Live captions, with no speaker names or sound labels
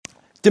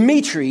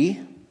Demetri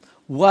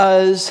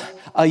was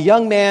a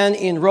young man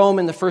in Rome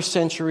in the first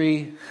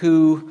century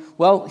who,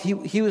 well,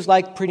 he was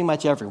like pretty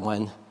much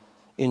everyone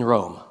in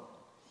Rome,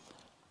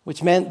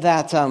 which meant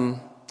that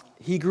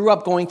he grew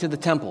up going to the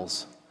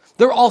temples.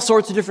 There were all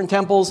sorts of different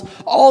temples,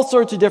 all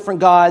sorts of different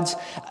gods,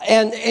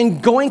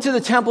 and going to the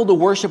temple to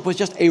worship was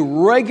just a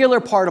regular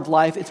part of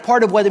life. It's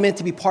part of what it meant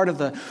to be part of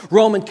the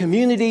Roman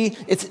community.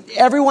 It's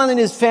everyone in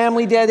his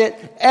family did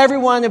it. Every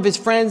one of his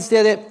friends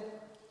did it.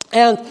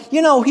 And,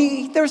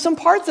 there were some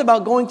parts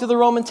about going to the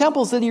Roman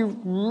temples that he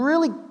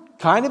really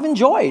kind of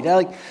enjoyed.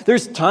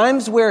 There's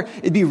times where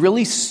it'd be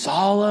really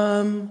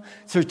solemn.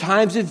 There's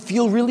times it'd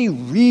feel really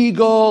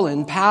regal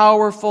and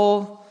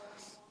powerful.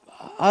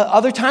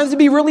 Other times it'd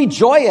be really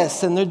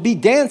joyous and there'd be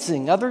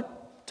dancing. Other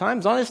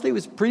times, honestly, it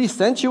was pretty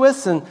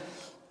sensuous and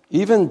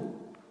even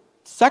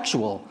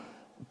sexual.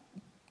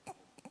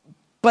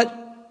 But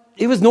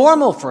it was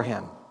normal for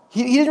him.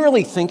 He didn't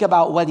really think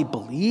about what he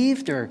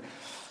believed or,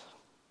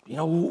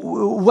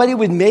 what he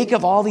would make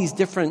of all these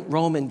different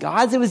Roman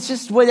gods. It was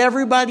just what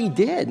everybody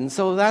did. And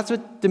so that's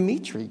what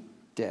Demetri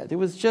did. It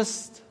was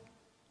just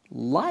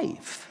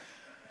life.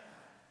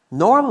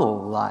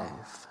 Normal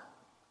life.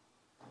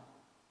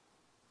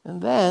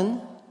 And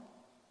then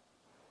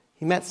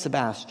he met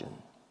Sebastian.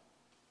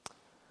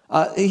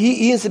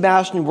 He and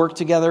Sebastian worked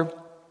together,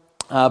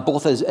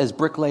 both as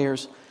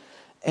bricklayers.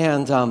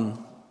 And,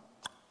 there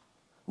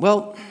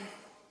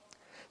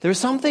was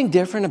something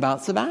different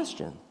about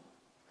Sebastian.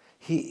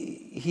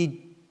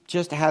 He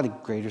just had a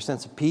greater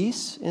sense of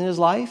peace in his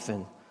life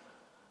and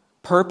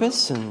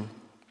purpose. And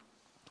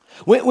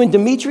when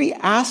Demetri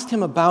asked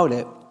him about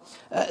it,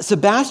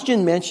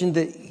 Sebastian mentioned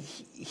that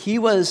he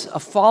was a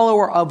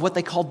follower of what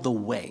they called the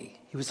Way.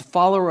 He was a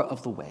follower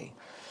of the Way.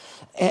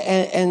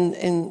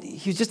 And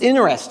he was just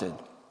interested.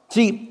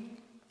 See,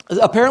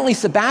 apparently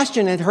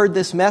Sebastian had heard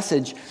this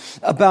message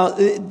about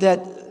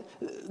that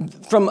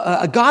from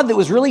a God that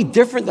was really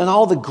different than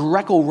all the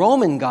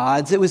Greco-Roman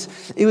gods. It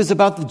was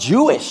about the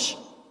Jewish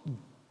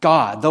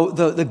God,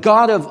 the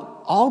God of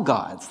all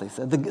gods, they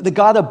said, the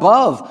God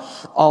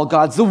above all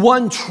gods, the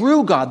one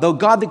true God, the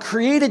God that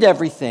created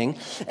everything.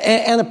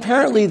 And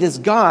apparently this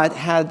God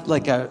had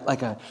like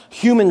a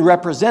human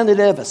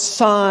representative, a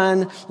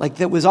son,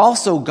 that was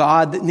also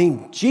God, that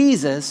named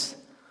Jesus,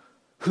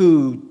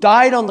 who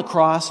died on the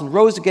cross and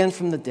rose again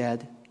from the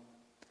dead,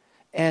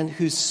 and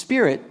whose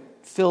spirit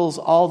fills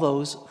all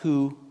those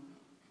who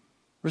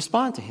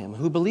respond to him,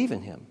 who believe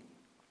in him.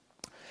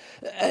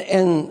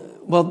 And,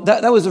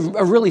 that was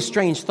a really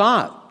strange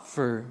thought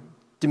for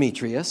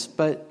Demetrius,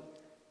 but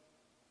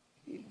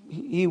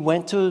he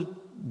went to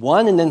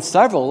one and then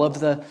several of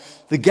the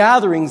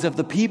gatherings of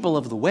the people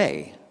of the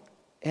Way.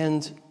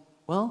 And,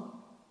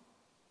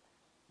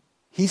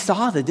 he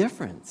saw the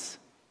difference.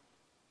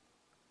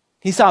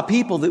 He saw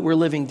people that were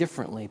living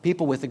differently,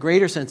 people with a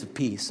greater sense of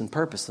peace and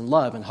purpose and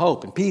love and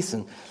hope and peace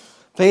and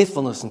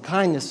faithfulness and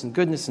kindness and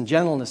goodness and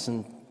gentleness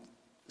and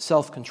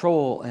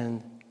self-control.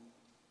 And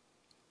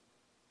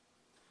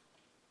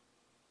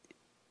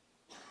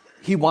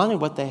he wanted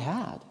what they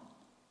had.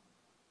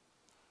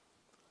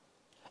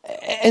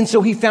 And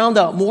so he found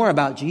out more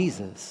about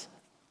Jesus.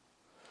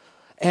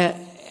 And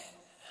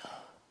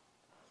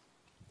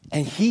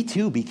he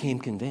too became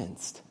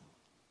convinced.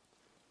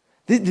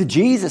 The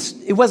Jesus,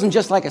 it wasn't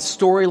just like a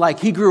story, like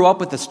he grew up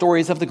with the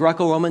stories of the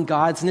Greco-Roman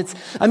gods.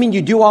 And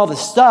you do all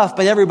this stuff,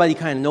 but everybody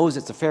kind of knows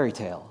it's a fairy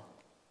tale.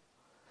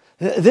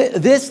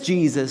 This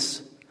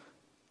Jesus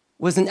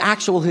was an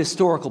actual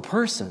historical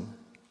person.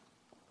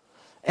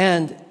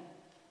 And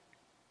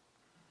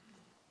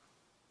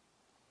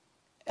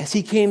as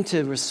he came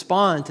to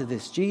respond to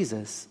this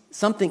Jesus,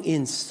 something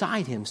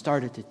inside him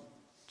started to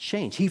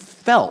change. He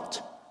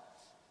felt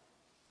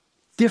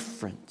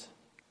different.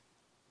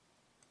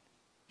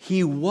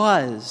 He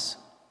was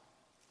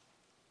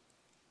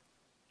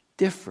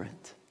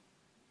different.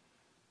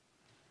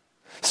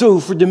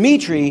 So for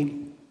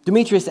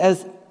Demetrius,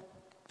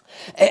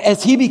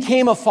 as he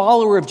became a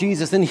follower of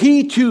Jesus and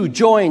he too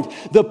joined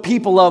the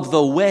people of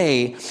the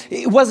Way,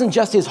 it wasn't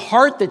just his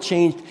heart that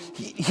changed.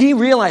 He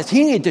realized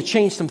he needed to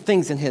change some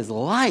things in his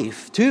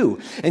life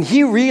too. And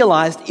he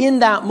realized in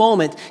that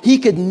moment he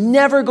could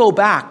never go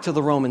back to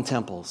the Roman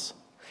temples.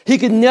 He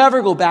could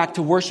never go back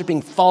to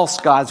worshiping false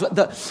gods.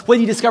 What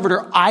he discovered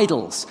are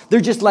idols.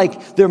 They're just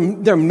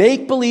they're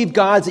make-believe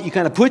gods that you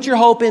kind of put your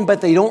hope in, but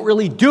they don't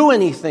really do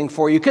anything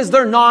for you because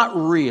they're not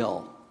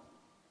real.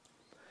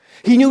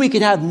 He knew he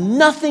could have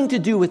nothing to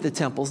do with the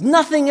temples,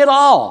 nothing at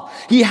all.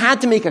 He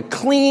had to make a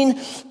clean,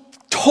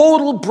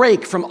 total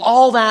break from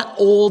all that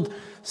old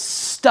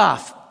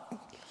stuff.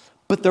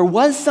 But there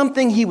was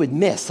something he would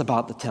miss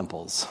about the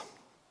temples.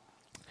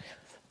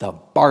 The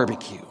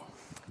barbecue.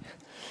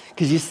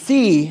 Because you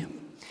see,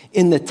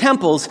 in the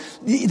temples,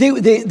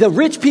 the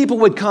rich people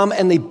would come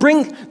and they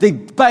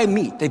buy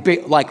meat. They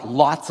buy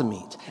lots of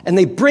meat. And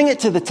they bring it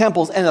to the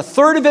temples, and a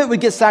third of it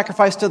would get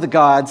sacrificed to the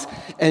gods.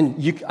 And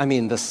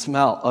the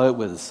smell, it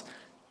was,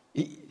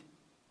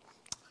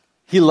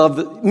 he loved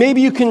it.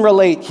 Maybe you can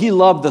relate, he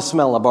loved the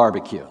smell of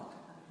barbecue.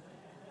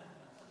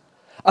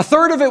 A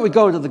third of it would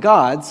go to the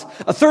gods.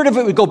 A third of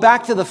it would go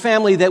back to the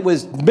family that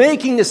was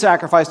making the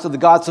sacrifice to the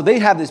gods, so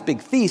they'd have this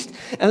big feast.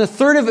 And a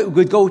third of it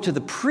would go to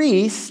the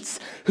priests,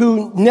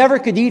 who never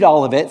could eat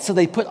all of it, so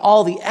they put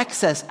all the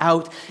excess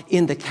out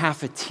in the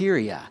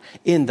cafeteria,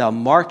 in the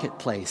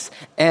marketplace.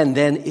 And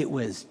then it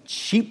was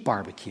cheap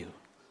barbecue.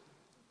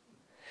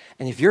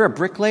 And if you're a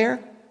bricklayer,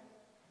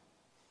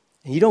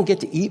 and you don't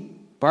get to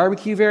eat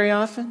barbecue very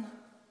often,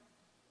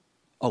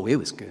 oh, it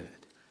was good.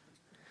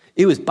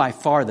 It was by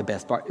far the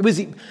best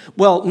barbecue.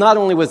 Not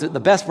only was it the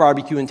best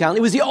barbecue in town,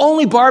 it was the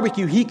only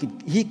barbecue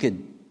he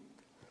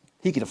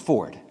could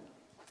afford.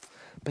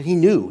 But he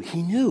knew.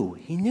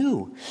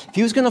 If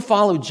he was going to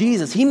follow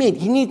Jesus, he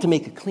needed to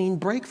make a clean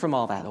break from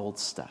all that old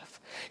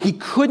stuff. He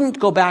couldn't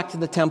go back to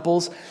the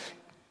temples.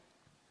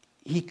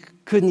 He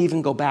couldn't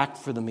even go back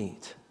for the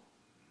meat.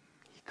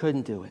 He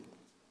couldn't do it.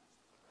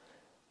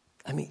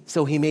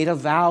 So he made a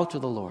vow to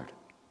the Lord.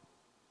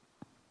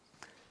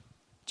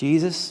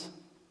 Jesus,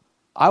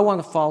 I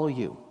want to follow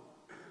you.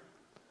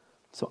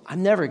 So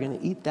I'm never going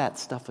to eat that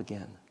stuff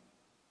again.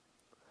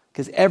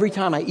 Because every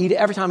time I eat it,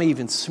 every time I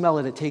even smell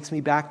it, it takes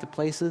me back to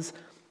places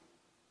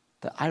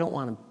that I don't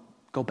want to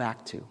go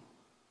back to.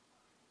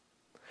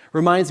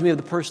 Reminds me of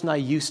the person I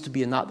used to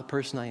be and not the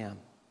person I am.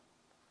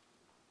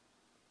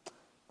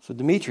 So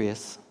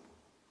Demetrius,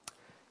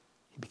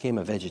 he became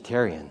a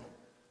vegetarian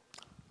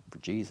for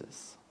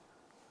Jesus.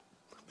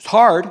 It was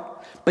hard,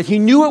 but he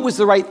knew it was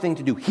the right thing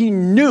to do. He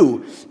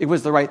knew it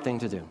was the right thing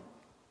to do.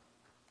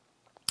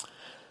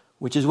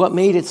 Which is what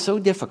made it so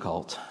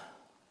difficult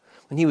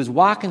when he was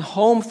walking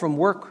home from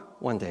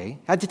work one day.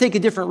 Had to take a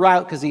different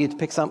route because he had to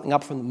pick something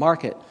up from the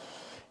market.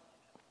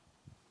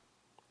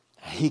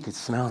 He could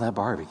smell that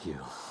barbecue.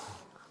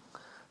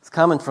 It's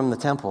coming from the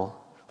temple.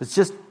 It's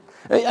just,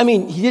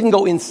 he didn't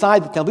go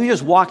inside the temple. He was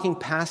just walking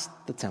past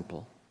the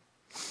temple.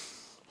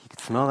 He could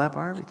smell that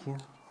barbecue.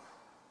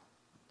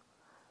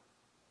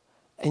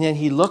 And then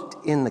he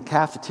looked in the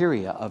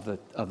cafeteria of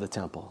the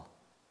temple.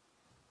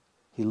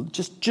 He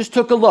just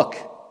took a look.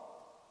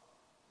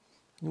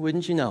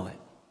 Wouldn't you know it?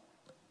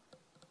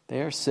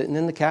 They're sitting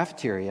in the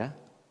cafeteria,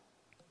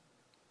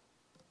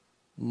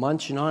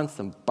 munching on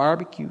some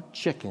barbecue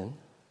chicken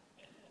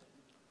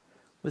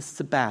with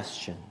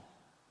Sebastian,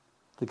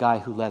 the guy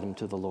who led him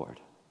to the Lord.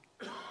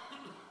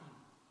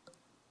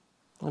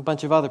 And a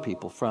bunch of other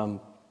people from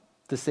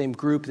the same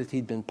group that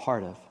he'd been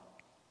part of.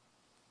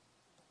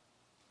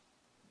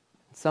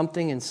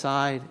 Something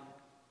inside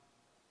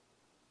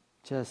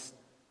just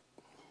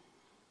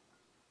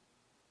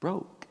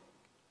broke.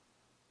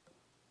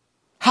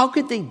 How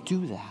could they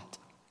do that?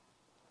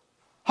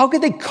 How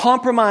could they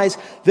compromise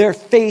their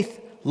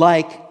faith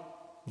like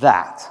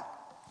that?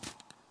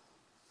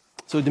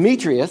 So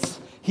Demetrius,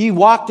 he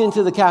walked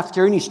into the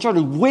cafeteria and he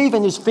started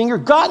waving his finger,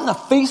 got in the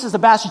face of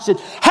Sebastian and said,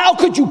 "How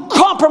could you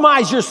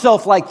compromise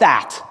yourself like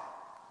that?"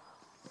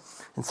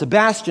 And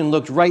Sebastian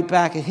looked right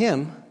back at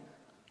him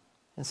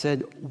and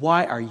said,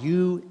 "Why are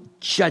you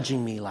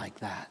judging me like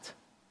that?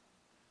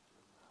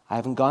 I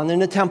haven't gone in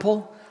the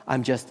temple.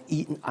 I'm just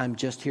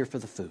here for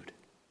the food."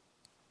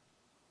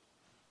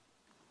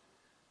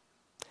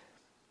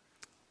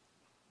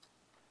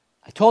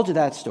 I told you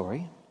that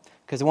story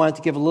because I wanted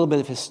to give a little bit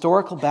of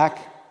historical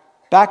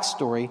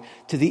backstory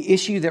to the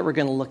issue that we're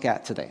going to look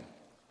at today.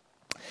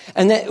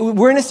 And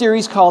we're in a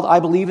series called I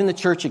Believe in the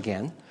Church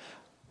Again,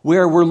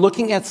 where we're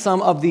looking at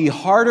some of the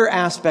harder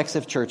aspects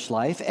of church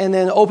life and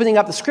then opening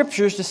up the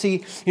scriptures to see,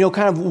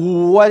 kind of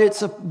what it's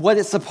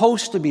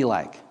supposed to be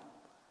like.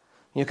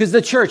 Because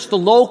the church, the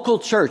local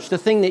church, the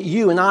thing that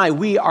you and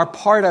we are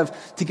part of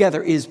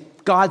together is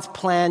God's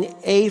plan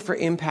A for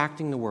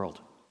impacting the world.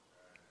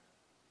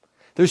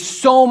 There's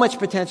so much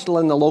potential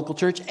in the local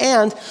church,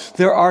 and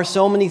there are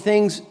so many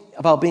things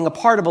about being a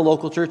part of a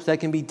local church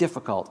that can be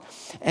difficult.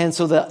 And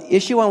so the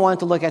issue I wanted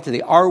to look at today,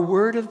 our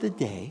word of the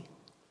day,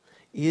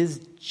 is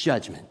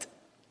judgment.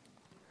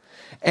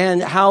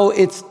 And how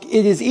it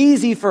is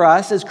easy for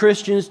us as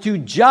Christians to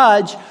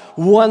judge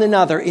one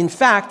another. In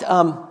fact,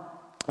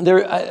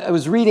 I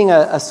was reading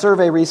a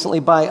survey recently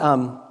by...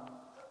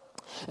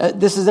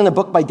 this is in a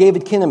book by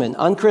David Kinnaman,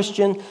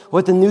 Unchristian,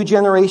 What the New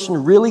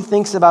Generation Really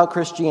Thinks About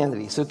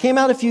Christianity. So it came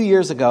out a few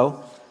years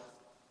ago,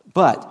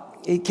 but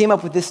it came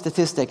up with this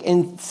statistic.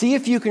 And see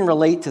if you can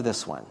relate to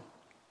this one.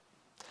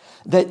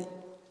 That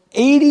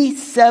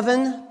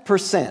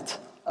 87%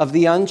 of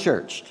the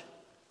unchurched,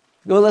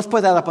 let's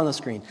put that up on the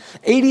screen.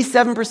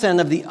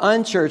 87% of the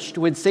unchurched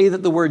would say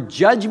that the word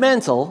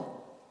judgmental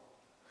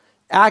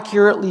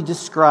accurately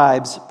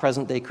describes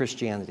present-day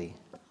Christianity.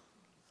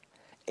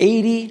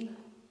 87%.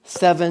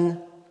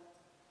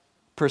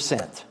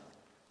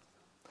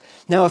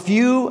 Now, if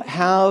you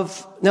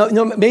have,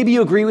 maybe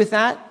you agree with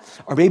that,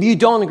 or maybe you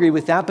don't agree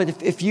with that,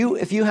 but if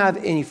you have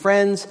any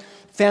friends,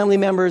 family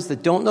members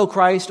that don't know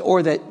Christ,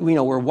 or that,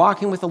 were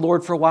walking with the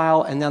Lord for a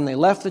while and then they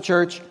left the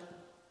church,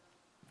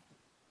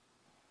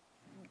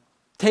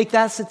 take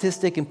that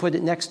statistic and put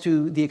it next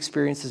to the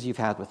experiences you've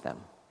had with them.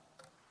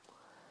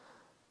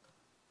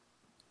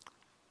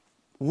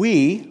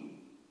 We,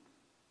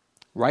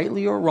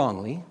 rightly or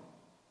wrongly,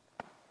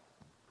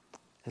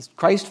 as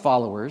Christ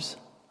followers,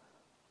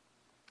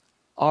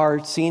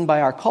 are seen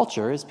by our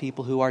culture as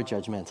people who are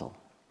judgmental.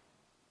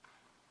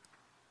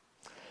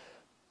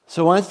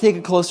 So I want to take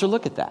a closer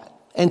look at that.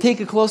 And take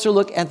a closer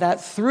look at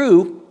that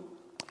through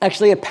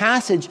actually a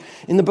passage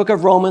in the book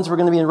of Romans. We're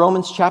going to be in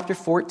Romans chapter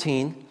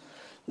 14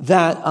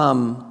 that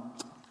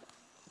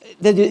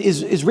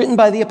is written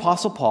by the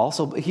Apostle Paul.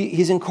 So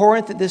he's in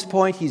Corinth at this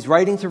point. He's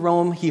writing to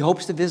Rome. He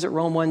hopes to visit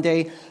Rome one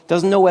day.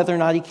 Doesn't know whether or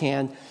not he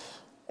can.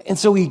 And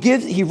so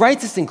he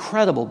writes this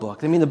incredible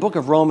book. I mean, the book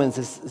of Romans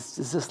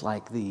is just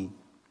like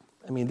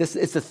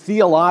it's the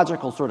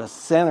theological sort of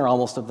center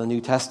almost of the New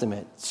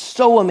Testament.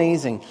 So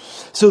amazing.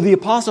 So the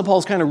Apostle Paul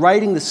is kind of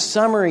writing the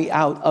summary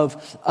out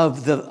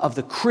of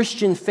the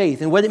Christian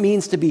faith and what it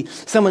means to be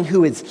someone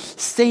who is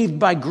saved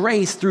by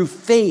grace through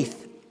faith.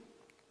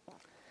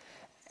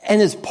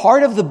 And as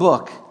part of the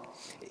book,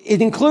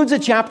 it includes a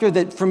chapter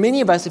that for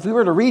many of us, if we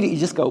were to read it, you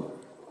just go,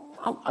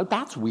 oh,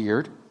 that's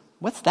weird.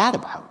 What's that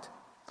about?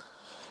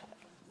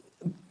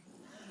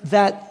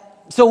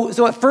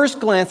 So at first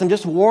glance, I'm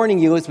just warning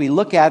you as we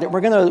look at it, we're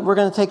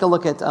gonna take a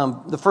look at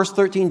the first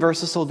 13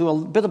 verses, so we'll do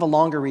a bit of a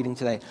longer reading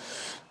today.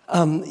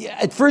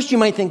 At first you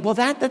might think, well,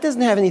 that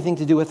doesn't have anything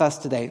to do with us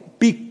today,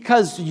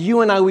 because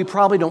you and I, we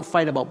probably don't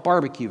fight about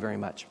barbecue very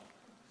much.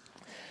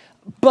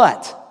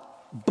 But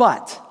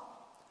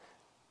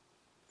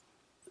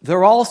there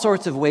are all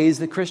sorts of ways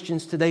that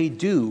Christians today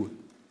do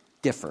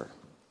differ.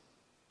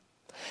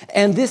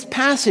 And this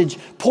passage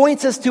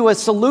points us to a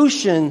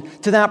solution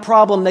to that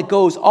problem that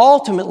goes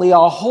ultimately a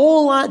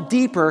whole lot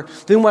deeper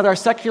than what our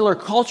secular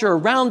culture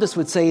around us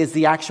would say is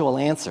the actual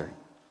answer.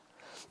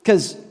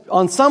 Because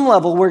on some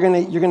level, you're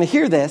going to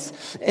hear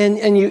this,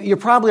 and you're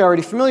probably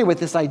already familiar with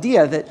this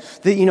idea that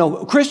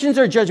Christians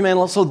are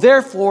judgmental, so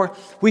therefore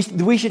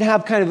we should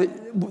have kind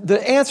of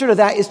the answer to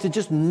that is to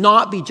just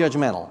not be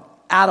judgmental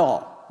at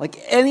all. Like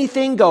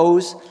anything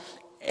goes,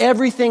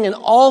 everything and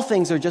all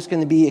things are just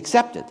going to be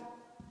accepted.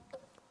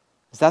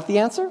 Is that the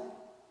answer?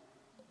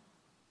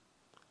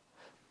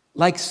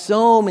 Like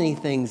so many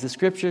things, the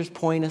scriptures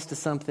point us to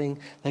something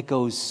that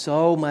goes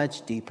so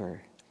much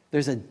deeper.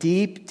 There's a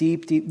deep,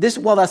 that's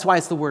why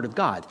it's the Word of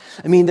God.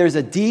 I mean, there's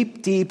a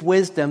deep, deep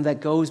wisdom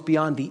that goes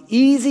beyond the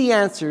easy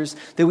answers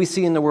that we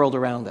see in the world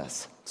around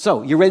us.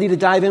 So, you ready to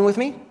dive in with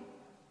me?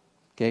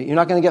 Okay, you're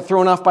not going to get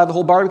thrown off by the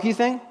whole barbecue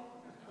thing?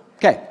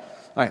 Okay,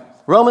 all right.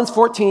 Romans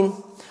 14.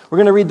 We're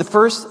going to read the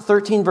first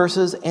 13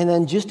 verses and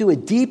then just do a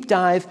deep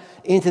dive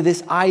into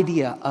this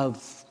idea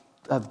of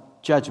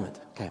judgment.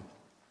 Okay.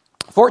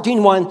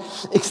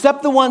 14:1,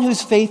 except the one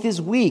whose faith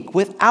is weak,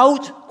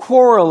 without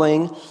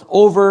quarreling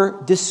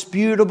over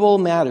disputable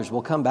matters.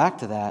 We'll come back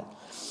to that.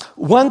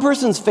 One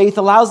person's faith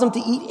allows them to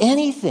eat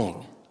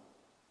anything,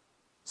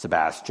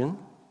 Sebastian.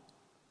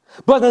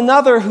 But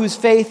another whose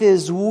faith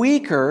is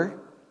weaker,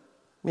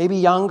 maybe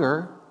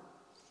younger,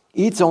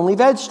 eats only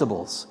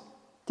vegetables,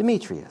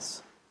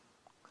 Demetrius.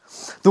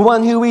 The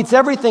one who eats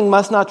everything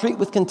must not treat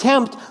with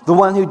contempt the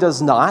one who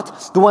does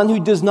not. The one who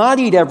does not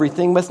eat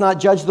everything must not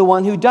judge the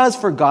one who does,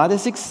 for God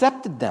has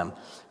accepted them.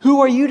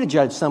 Who are you to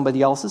judge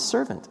somebody else's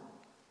servant?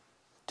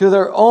 To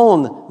their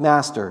own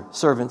master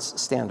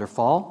servants stand or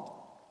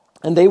fall,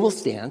 and they will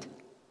stand,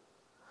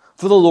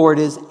 for the Lord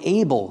is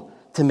able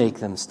to make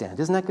them stand.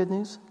 Isn't that good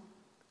news?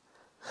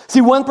 See,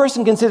 one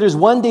person considers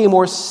one day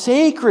more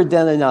sacred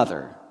than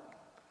another.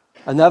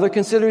 Another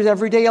considers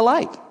every day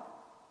alike.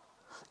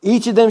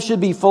 Each of them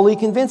should be fully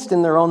convinced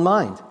in their own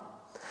mind.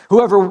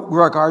 Whoever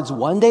regards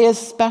one day as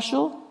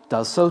special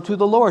does so to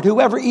the Lord.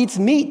 Whoever eats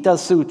meat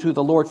does so to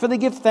the Lord, for they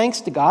give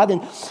thanks to God.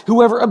 And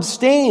whoever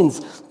abstains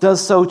does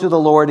so to the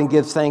Lord and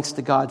gives thanks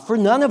to God. For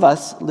none of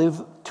us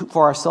live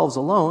for ourselves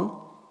alone,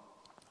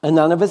 and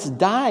none of us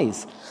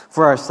dies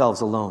for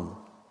ourselves alone.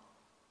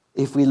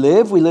 If we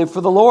live for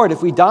the Lord.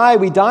 If we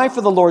die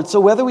for the Lord. So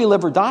whether we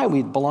live or die,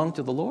 we belong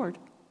to the Lord.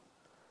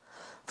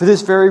 For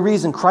this very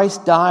reason,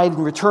 Christ died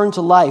and returned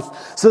to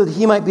life so that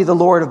he might be the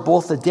Lord of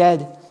both the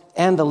dead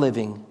and the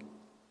living.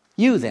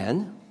 You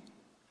then,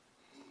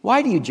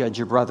 why do you judge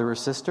your brother or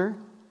sister?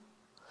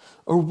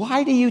 Or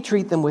why do you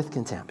treat them with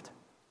contempt?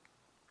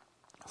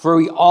 For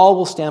we all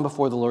will stand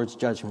before the Lord's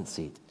judgment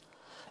seat.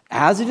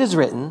 As it is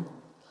written,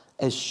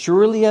 as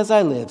surely as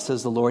I live,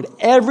 says the Lord,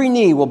 every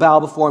knee will bow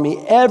before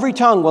me, every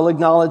tongue will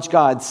acknowledge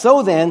God.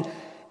 So then,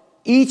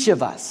 each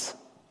of us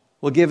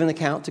will give an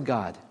account to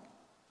God.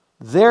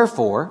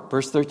 Therefore,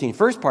 verse 13,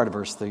 first part of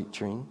verse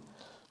 13,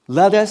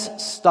 let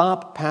us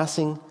stop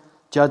passing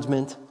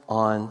judgment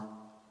on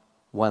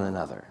one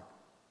another.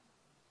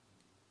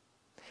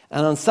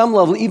 And on some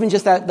level, even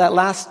just that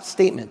last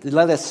statement,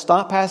 let us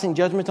stop passing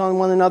judgment on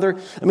one another.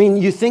 I mean,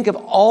 you think of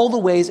all the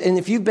ways, and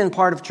if you've been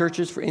part of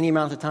churches for any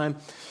amount of time,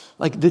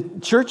 like the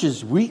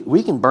churches,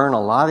 we can burn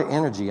a lot of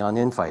energy on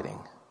infighting,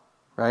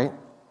 right?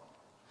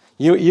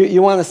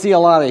 You want to see a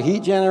lot of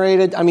heat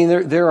generated. I mean,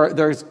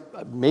 there's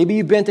maybe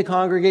you've been to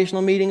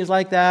congregational meetings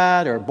like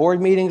that or board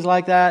meetings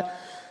like that,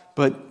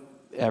 but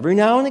every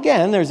now and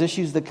again there's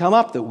issues that come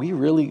up that we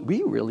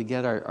really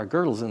get our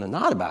girdles in the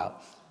knot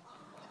about.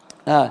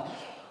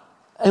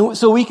 And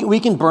so we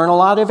can burn a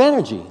lot of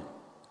energy.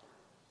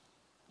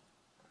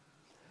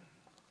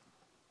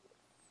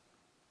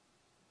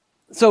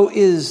 So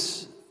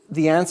is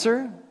the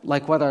answer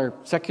like what our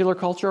secular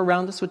culture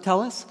around us would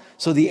tell us?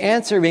 So the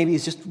answer maybe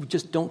is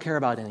just don't care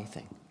about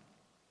anything.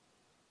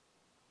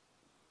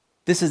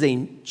 This is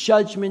a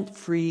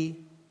judgment-free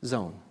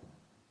zone.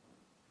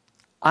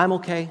 I'm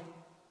okay,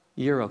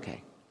 you're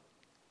okay.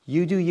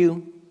 You do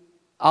you,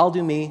 I'll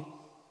do me.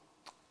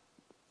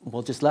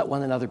 We'll just let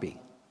one another be.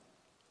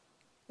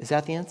 Is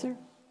that the answer?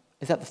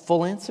 Is that the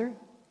full answer? I'm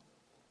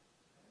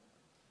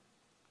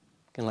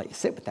going to let you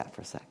sit with that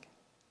for a sec.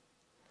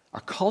 Our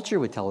culture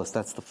would tell us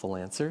that's the full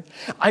answer.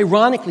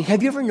 Ironically,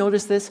 have you ever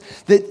noticed this?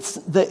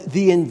 That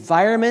the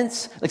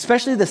environments,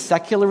 especially the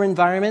secular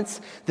environments,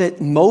 that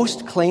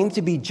most claim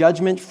to be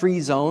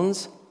judgment-free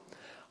zones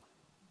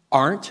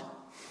aren't.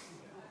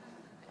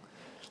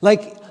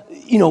 Like,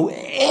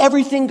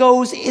 everything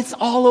goes, it's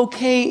all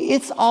okay,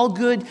 it's all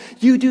good,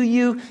 you do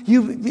you,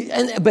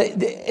 but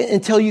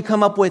until you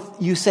come up with,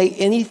 you say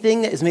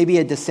anything that is maybe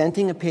a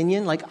dissenting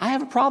opinion, like, I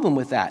have a problem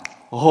with that.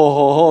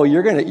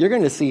 You're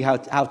gonna see how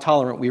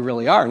tolerant we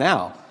really are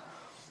now.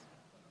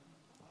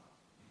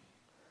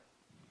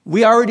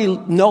 We already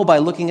know by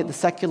looking at the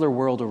secular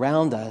world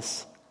around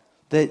us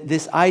that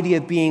this idea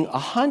of being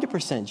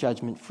 100%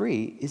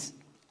 judgment-free is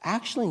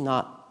actually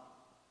not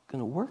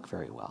going to work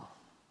very well.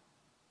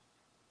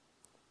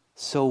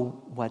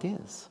 So what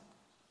is?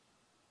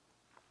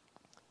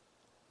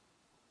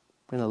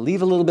 I'm going to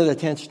leave a little bit of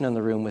tension in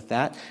the room with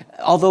that.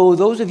 Although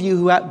those of you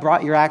who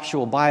brought your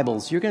actual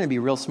Bibles, you're going to be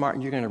real smart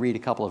and you're going to read a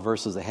couple of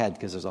verses ahead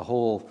because there's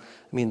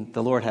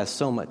the Lord has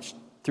so much,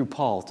 through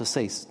Paul,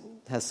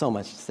 has so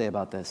much to say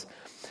about this.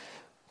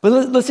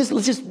 But let's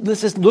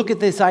just look at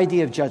this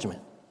idea of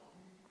judgment.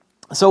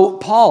 So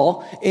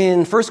Paul,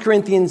 in 1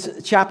 Corinthians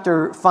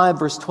chapter 5,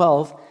 verse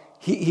 12,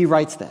 he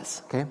writes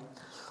this, okay?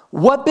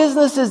 What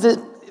business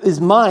is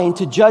mine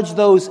to judge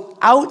those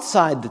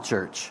outside the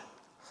church?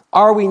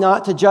 Are we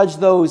not to judge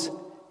those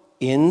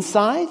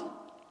inside?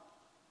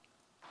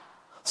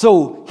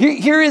 So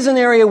here is an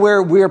area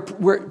where we're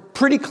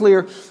pretty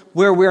clear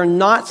where we're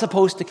not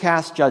supposed to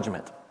cast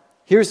judgment.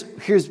 Here's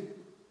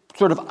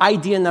sort of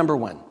idea number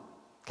one,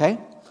 okay?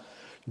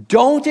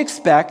 Don't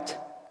expect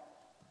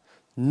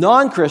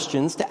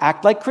non-Christians to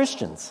act like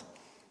Christians.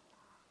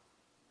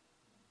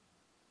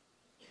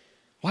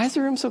 Why is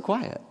the room so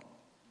quiet?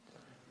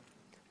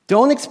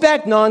 Don't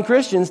expect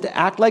non-Christians to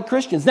act like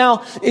Christians.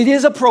 Now, it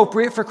is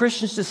appropriate for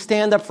Christians to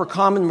stand up for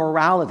common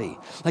morality,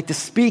 like to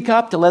speak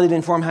up, to let it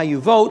inform how you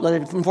vote, let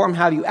it inform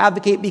how you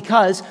advocate,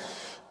 because,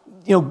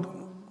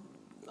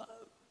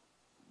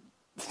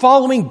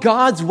 following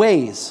God's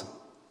ways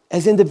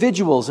as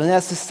individuals and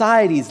as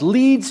societies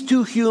leads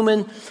to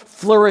human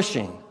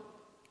flourishing.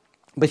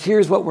 But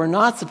here's what we're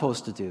not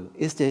supposed to do,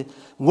 is to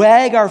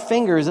wag our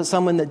fingers at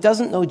someone that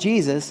doesn't know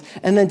Jesus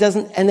and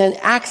then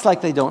acts like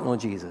they don't know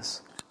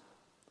Jesus.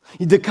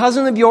 The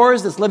cousin of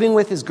yours that's living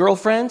with his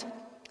girlfriend,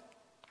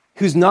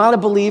 who's not a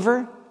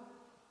believer,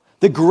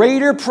 the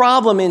greater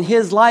problem in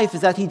his life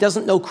is that he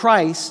doesn't know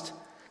Christ,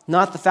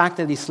 not the fact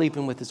that he's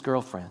sleeping with his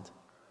girlfriend.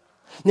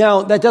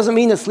 Now, that doesn't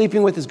mean that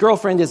sleeping with his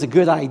girlfriend is a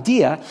good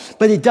idea,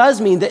 but it does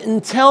mean that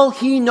until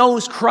he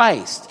knows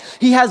Christ,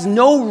 he has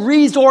no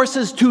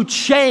resources to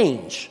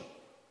change.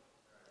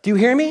 Do you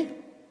hear me?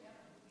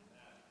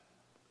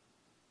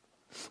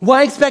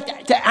 Why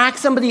expect to act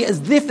somebody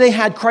as if they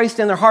had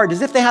Christ in their heart,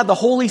 as if they had the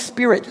Holy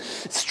Spirit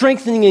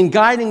strengthening and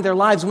guiding their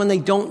lives when they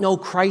don't know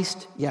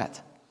Christ yet?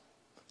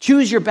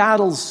 Choose your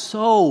battles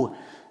so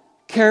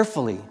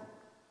carefully.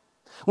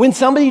 When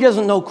somebody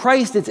doesn't know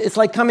Christ, it's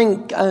like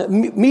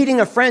meeting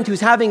a friend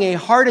who's having a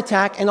heart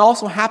attack and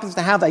also happens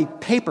to have a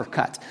paper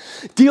cut.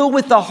 Deal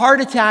with the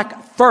heart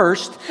attack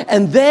first,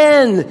 and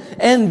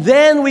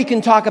then we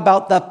can talk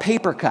about the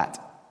paper cut.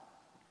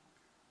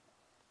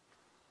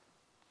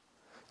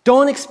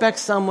 Don't expect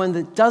someone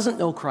that doesn't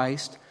know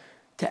Christ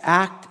to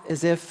act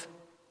as if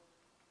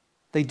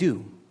they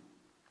do.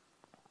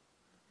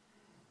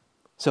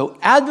 So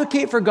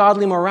advocate for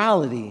godly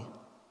morality,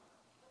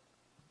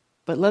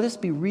 but let us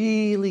be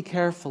really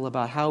careful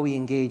about how we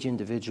engage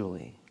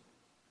individually.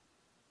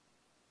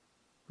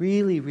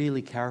 Really,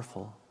 really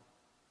careful.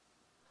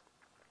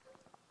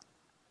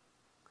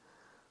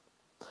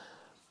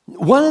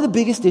 One of the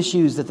biggest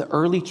issues that the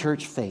early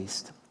church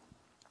faced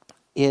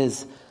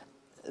is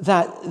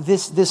that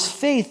this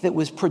faith that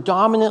was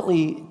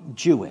predominantly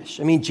Jewish.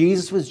 I mean,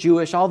 Jesus was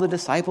Jewish, all the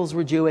disciples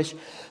were Jewish.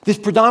 This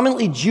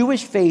predominantly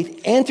Jewish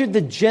faith entered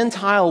the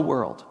Gentile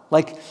world,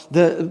 like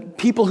the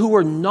people who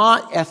were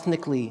not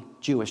ethnically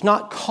Jewish,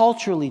 not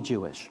culturally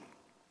Jewish.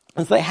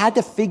 And so they had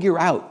to figure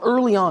out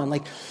early on,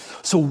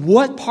 so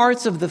what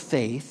parts of the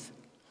faith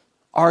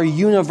are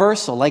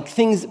universal, like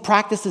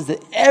practices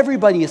that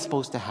everybody is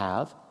supposed to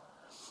have,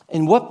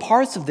 and what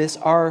parts of this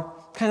are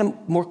kind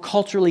of more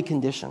culturally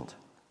conditioned.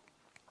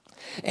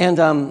 And,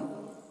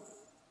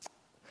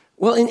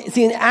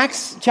 in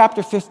Acts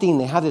chapter 15,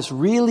 they have this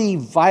really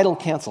vital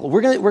counsel.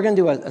 We're going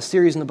to do a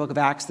series in the book of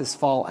Acts this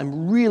fall.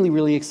 I'm really,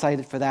 really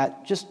excited for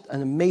that. Just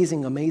an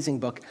amazing, amazing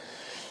book.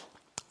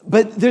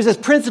 But there's this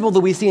principle that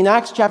we see in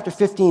Acts chapter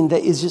 15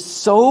 that is just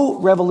so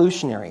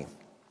revolutionary,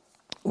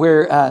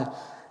 where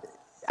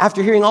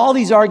After hearing all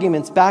these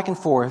arguments back and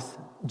forth,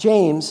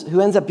 James,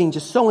 who ends up being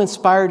just so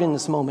inspired in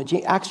this moment,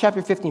 Acts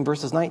chapter 15,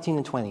 verses 19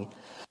 and 20,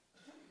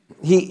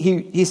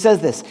 he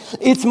says this: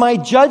 "It's my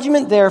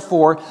judgment,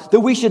 therefore, that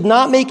we should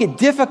not make it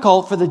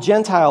difficult for the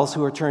Gentiles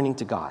who are turning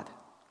to God.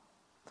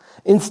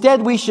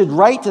 Instead, we should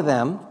write to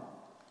them,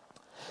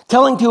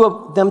 telling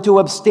them to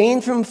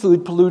abstain from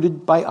food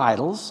polluted by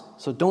idols."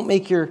 So don't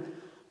make your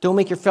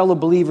fellow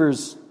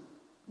believers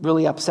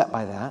really upset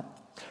by that.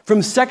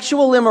 "From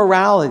sexual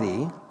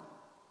immorality,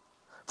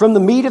 from the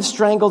meat of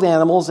strangled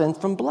animals, and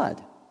from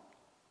blood."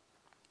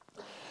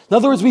 In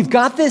other words, we've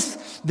got this,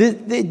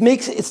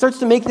 it starts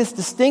to make this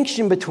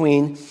distinction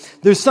between,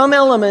 there's some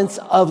elements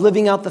of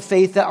living out the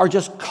faith that are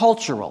just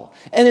cultural.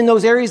 And in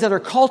those areas that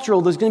are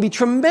cultural, there's going to be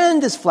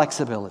tremendous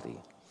flexibility.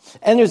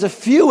 And there's a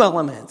few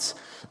elements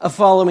of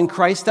following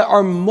Christ that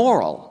are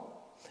moral.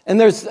 And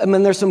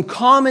there's some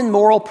common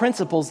moral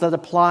principles that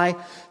apply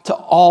to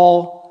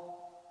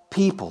all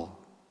people.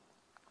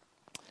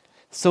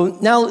 So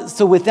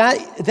with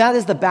that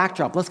is the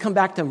backdrop. Let's come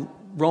back to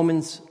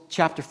Romans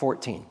chapter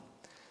 14.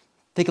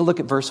 Take a look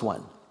at verse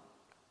 1.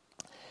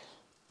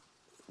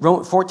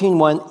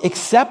 14:1,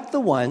 "Except the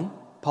one,"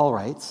 Paul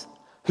writes,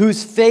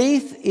 "whose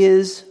faith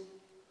is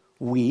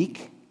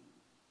weak."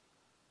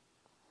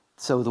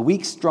 So the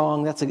weak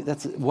strong, that's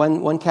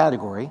one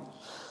category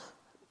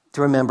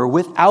to remember.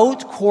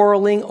 "Without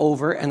quarreling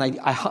over," and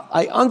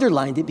I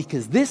underlined it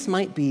because this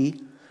might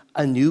be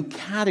a new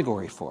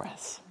category for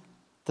us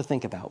to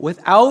think about.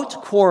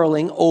 "Without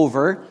quarreling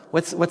over,"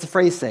 what's the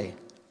phrase say?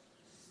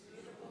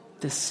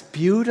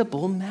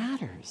 Disputable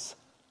matters.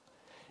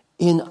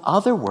 In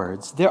other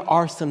words, there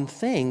are some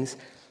things,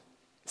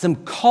 some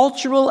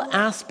cultural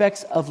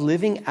aspects of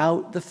living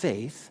out the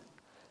faith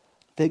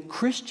that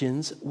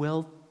Christians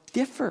will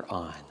differ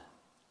on.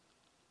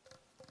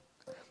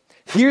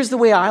 Here's the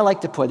way I like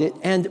to put it,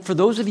 and for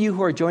those of you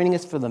who are joining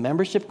us for the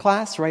membership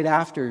class right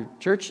after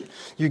church,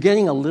 you're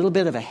getting a little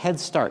bit of a head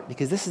start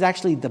because this is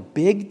actually the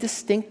big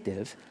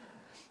distinctive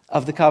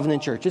of the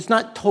Covenant Church. It's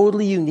not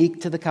totally unique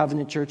to the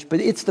Covenant Church,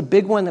 but it's the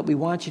big one that we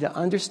want you to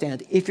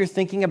understand if you're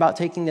thinking about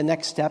taking the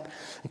next step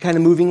and kind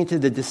of moving into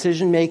the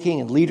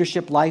decision-making and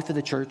leadership life of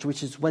the church,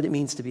 which is what it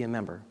means to be a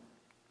member,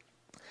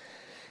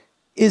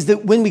 is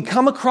that when we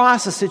come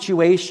across a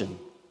situation,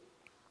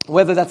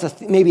 whether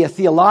that's maybe a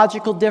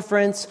theological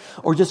difference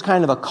or just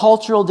kind of a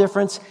cultural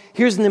difference,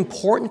 here's an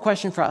important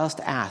question for us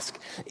to ask.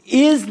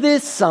 Is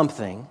this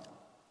something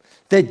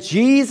that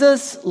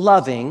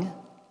Jesus-loving,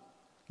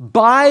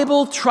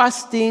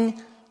 Bible-trusting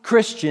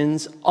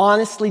Christians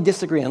honestly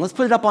disagree on? Let's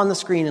put it up on the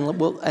screen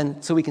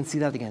and so we can see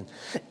that again.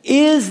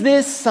 Is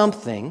this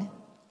something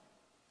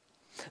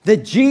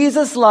that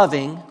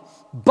Jesus-loving,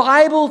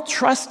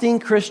 Bible-trusting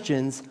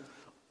Christians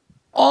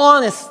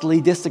honestly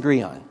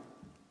disagree on?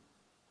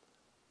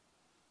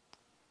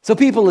 So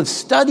people have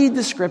studied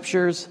the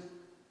Scriptures,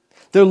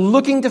 they're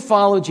looking to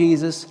follow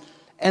Jesus,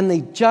 and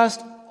they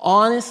just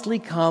honestly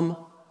come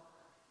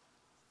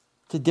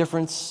to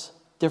differences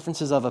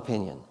of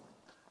opinion.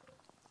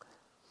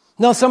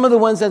 Now, some of the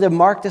ones that have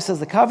marked us as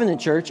the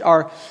Covenant Church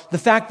are the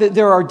fact that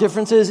there are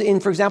differences in,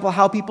 for example,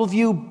 how people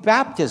view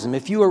baptism.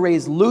 If you were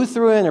raised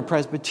Lutheran or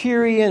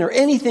Presbyterian or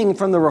anything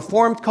from the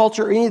Reformed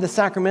culture or any of the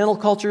sacramental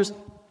cultures,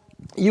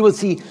 you will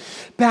see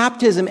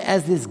baptism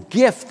as this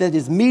gift that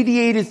is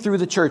mediated through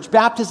the church.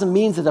 Baptism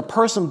means that a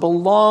person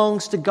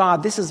belongs to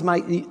God. This is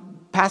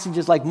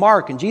passages like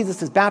Mark and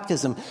Jesus'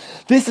 baptism.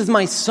 "This is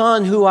my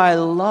son who I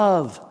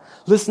love.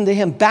 Listen to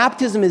him."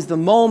 Baptism is the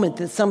moment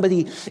that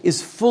somebody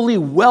is fully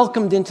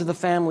welcomed into the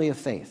family of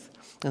faith.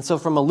 And so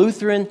from a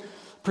Lutheran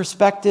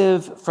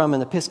perspective, from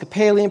an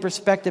Episcopalian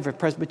perspective, a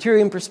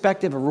Presbyterian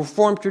perspective, a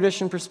Reformed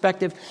tradition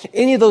perspective,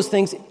 any of those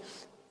things,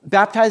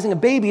 baptizing a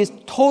baby is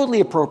totally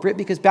appropriate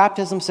because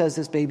baptism says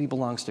this baby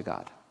belongs to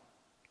God.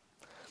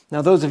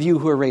 Now, those of you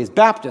who are raised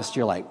Baptist,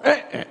 you're like,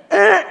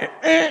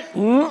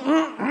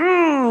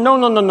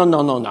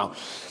 no.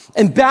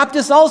 And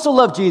Baptists also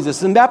love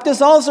Jesus, and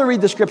Baptists also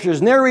read the Scriptures,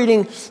 and they're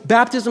reading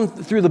baptism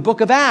through the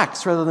book of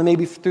Acts rather than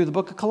maybe through the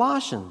book of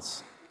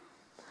Colossians.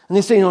 And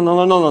they say,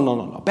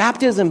 no.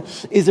 Baptism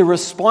is a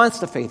response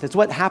to faith. It's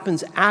what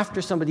happens after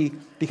somebody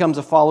becomes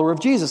a follower of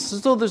Jesus.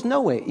 So there's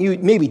no way. You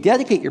maybe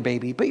dedicate your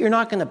baby, but you're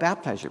not going to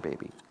baptize your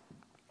baby.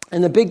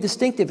 And the big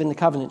distinctive in the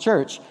Covenant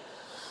Church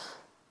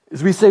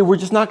is we say we're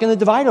just not going to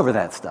divide over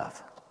that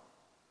stuff.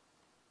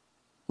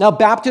 Now,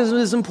 baptism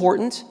is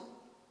important,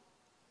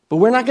 but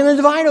we're not going to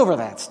divide over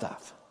that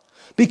stuff.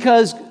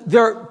 Because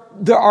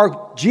there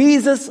are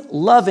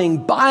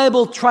Jesus-loving,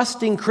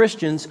 Bible-trusting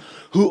Christians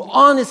who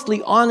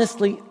honestly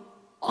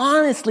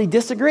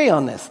disagree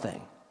on this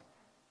thing.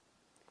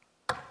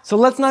 So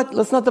let's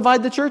not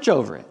divide the church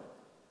over it.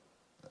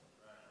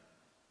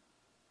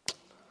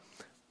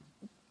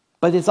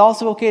 But it's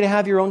also okay to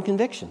have your own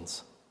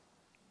convictions.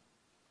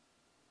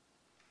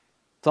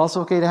 It's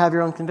also okay to have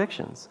your own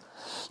convictions.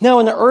 Now,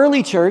 in the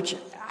early church,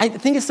 I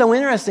think it's so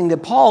interesting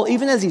that Paul,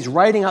 even as he's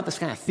writing out this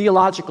kind of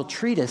theological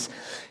treatise,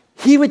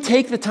 he would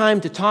take the time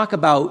to talk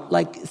about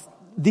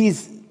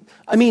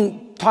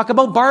talk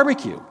about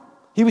barbecue.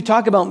 He would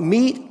talk about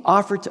meat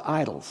offered to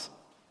idols,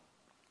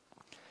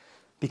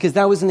 because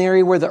that was an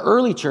area where the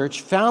early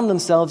church found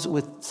themselves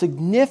with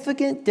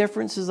significant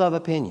differences of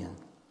opinion.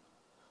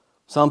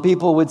 Some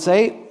people would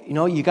say,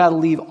 you got to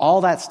leave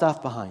all that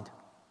stuff behind.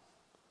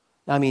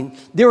 I mean,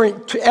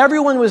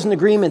 everyone was in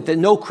agreement that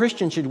no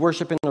Christian should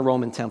worship in the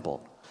Roman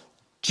temple.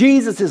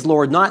 Jesus is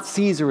Lord, not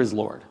Caesar is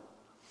Lord.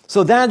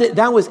 So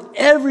that was,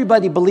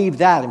 everybody believed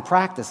that and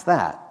practiced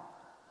that.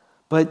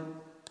 But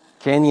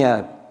can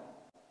you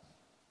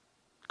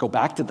go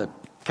back to the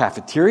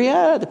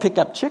cafeteria to pick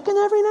up chicken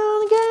every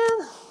now and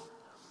again?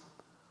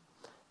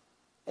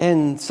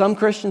 And some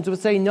Christians would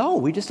say, no,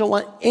 we just don't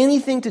want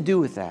anything to do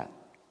with that.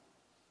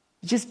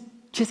 You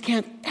just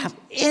can't have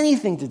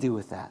anything to do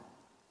with that.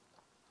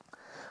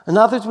 And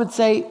others would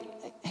say,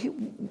 hey,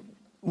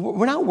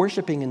 we're not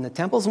worshiping in the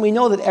temples, and we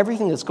know that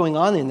everything that's going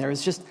on in there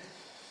is just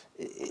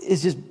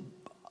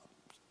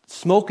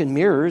smoke and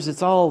mirrors.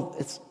 It's all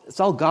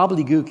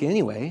gobbledygook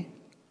anyway.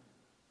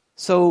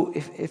 So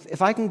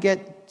if I can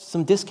get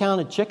some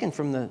discounted chicken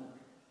from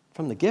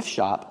the gift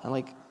shop, I'm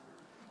like,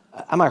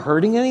 am I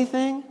hurting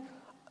anything?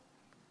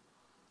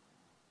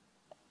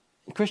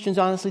 And Christians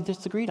honestly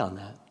disagreed on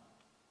that.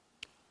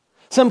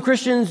 Some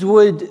Christians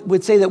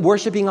would say that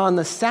worshiping on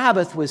the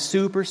Sabbath was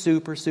super,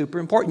 super, super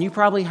important. You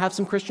probably have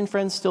some Christian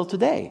friends still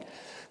today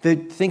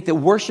that think that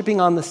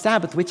worshiping on the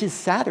Sabbath, which is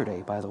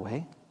Saturday, by the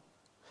way,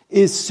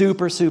 is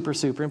super, super,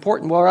 super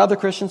important. While other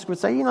Christians would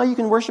say, you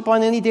can worship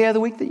on any day of the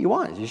week that you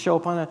want. You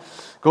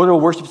go to a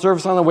worship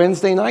service on a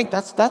Wednesday night,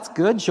 that's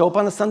good. Show up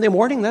on a Sunday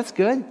morning, that's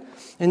good.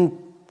 And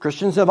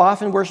Christians have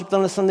often worshiped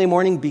on a Sunday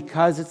morning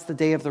because it's the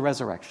day of the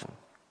resurrection.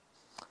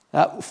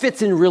 That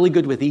fits in really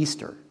good with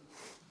Easter.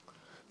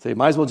 So you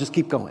might as well just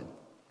keep going.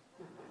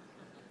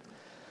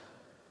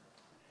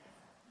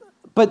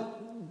 But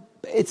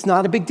it's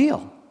not a big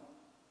deal.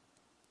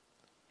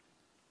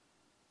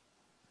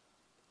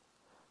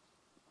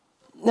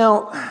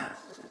 Now,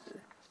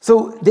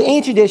 so the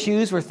ancient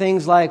issues were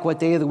things like, what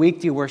day of the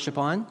week do you worship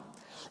on?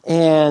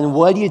 And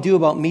what do you do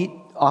about meat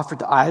offered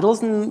to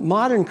idols? In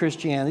modern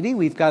Christianity,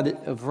 we've got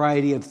a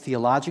variety of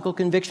theological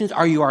convictions.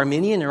 Are you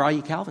Arminian or are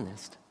you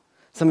Calvinist?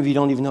 Some of you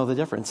don't even know the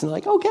difference. And they're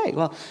like, okay,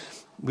 well,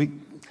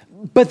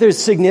 but there's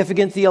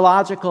significant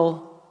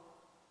theological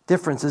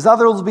differences.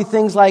 Others will be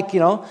things like,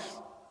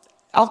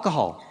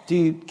 alcohol.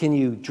 Can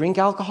you drink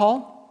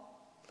alcohol?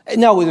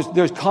 No,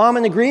 there's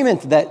common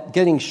agreement that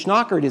getting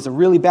schnockered is a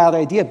really bad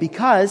idea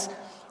because,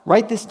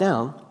 write this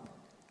down,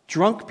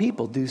 drunk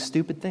people do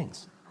stupid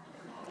things.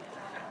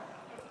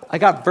 I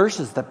got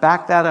verses that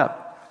back that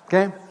up,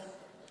 okay?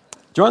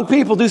 Drunk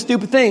people do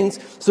stupid things,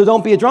 so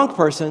don't be a drunk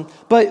person.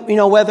 But,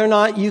 whether or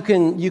not you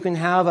can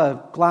have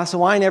a glass of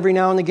wine every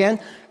now and again,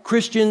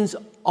 Christians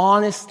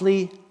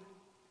honestly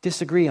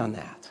disagree on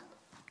that.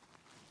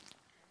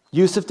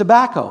 Use of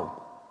tobacco.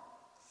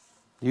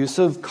 Use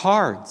of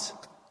cards.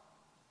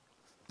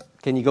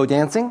 Can you go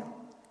dancing?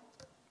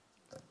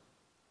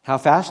 How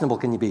fashionable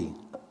can you be?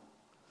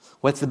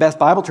 What's the best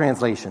Bible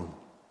translation?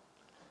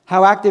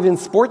 How active in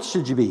sports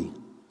should you be?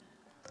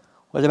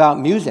 What about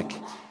music?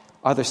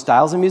 Are there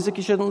styles of music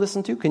you shouldn't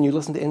listen to? Can you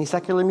listen to any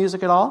secular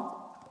music at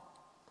all?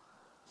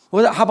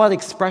 How about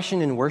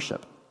expression in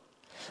worship?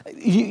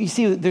 You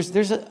see,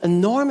 there's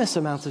enormous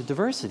amounts of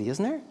diversity,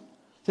 isn't there?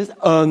 There's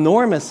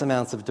enormous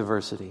amounts of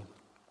diversity.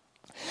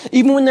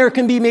 Even when there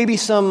can be maybe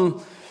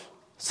some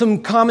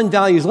common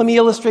values. Let me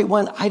illustrate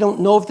one. I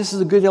don't know if this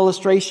is a good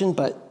illustration,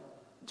 but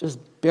just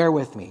bear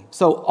with me.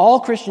 So all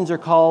Christians are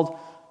called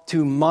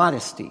to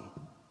modesty.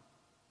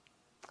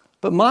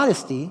 But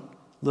modesty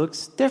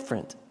looks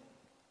different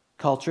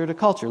culture to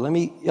culture. Let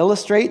me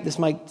illustrate. This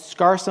might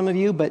scar some of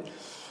you, but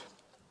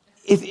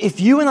if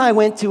you and I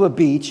went to a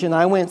beach and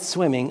I went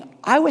swimming,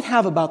 I would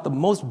have about the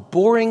most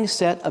boring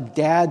set of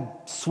dad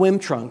swim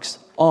trunks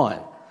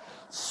on.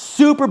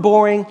 Super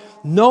boring.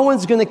 No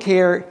one's going to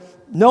care.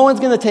 No one's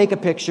going to take a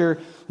picture.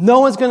 No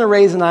one's going to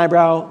raise an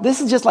eyebrow. This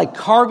is just like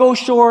cargo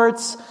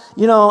shorts,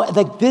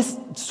 like this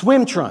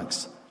swim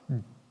trunks.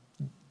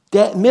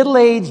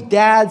 Middle-aged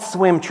dad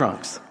swim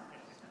trunks.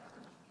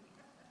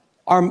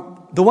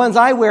 The ones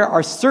I wear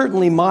are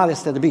certainly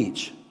modest at the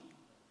beach.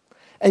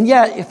 And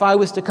yet, if I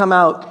was to come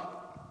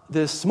out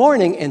this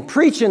morning and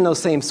preach in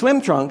those same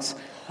swim trunks,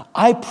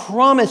 I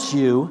promise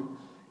you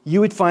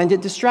would find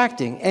it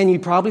distracting, and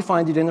you'd probably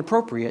find it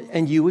inappropriate,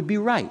 and you would be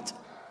right.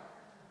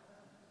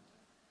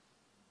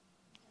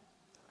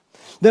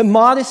 That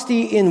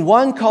modesty in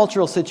one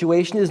cultural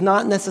situation is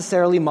not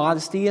necessarily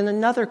modesty in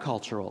another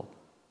cultural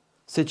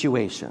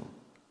situation.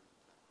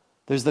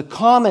 There's the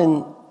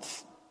common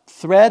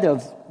thread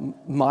of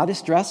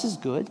modest dress is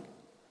good,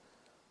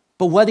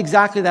 but what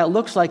exactly that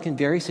looks like can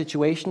vary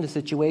situation to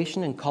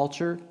situation and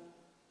culture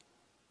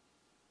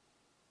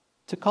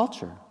to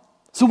culture.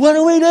 So what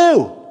do we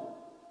do?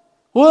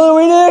 What do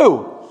we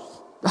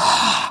do?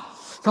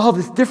 All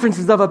these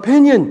differences of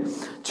opinion.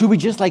 Should we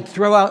just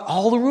throw out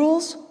all the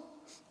rules?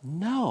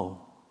 No.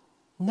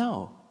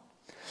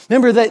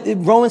 Remember that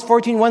in Romans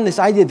 14:1, this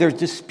idea there's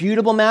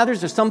disputable matters.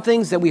 There's some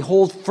things that we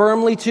hold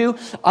firmly to,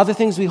 other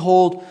things we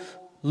hold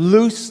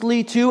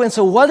loosely to. And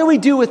so what do we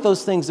do with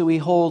those things that we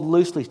hold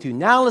loosely to?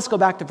 Now let's go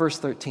back to verse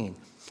 13.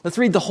 Let's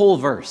read the whole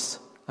verse.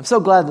 I'm so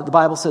glad that the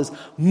Bible says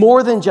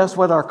more than just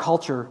what our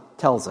culture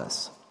tells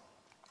us.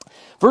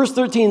 Verse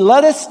 13,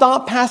 let us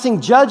stop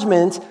passing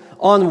judgment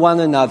on one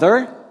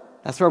another.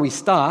 That's where we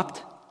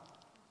stopped.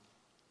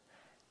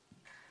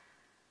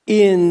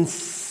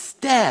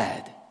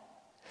 Instead,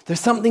 there's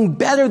something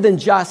better than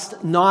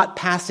just not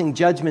passing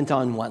judgment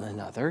on one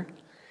another.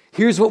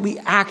 Here's what we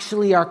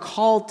actually are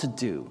called to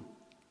do.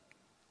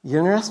 You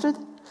interested?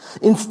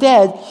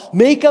 Instead,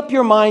 make up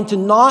your mind to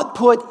not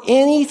put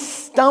any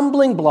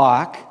stumbling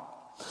block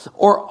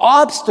or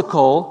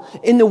obstacle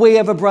in the way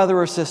of a brother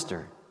or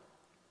sister.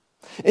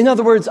 In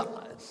other words,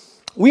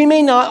 we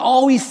may not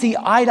always see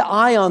eye to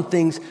eye on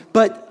things,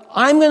 but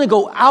I'm going to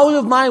go out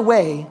of my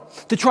way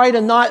to try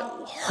to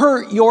not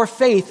hurt your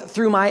faith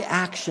through my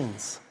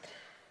actions.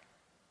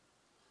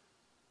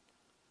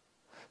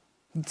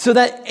 So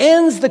that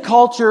ends the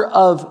culture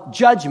of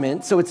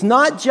judgment. So it's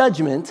not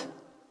judgment,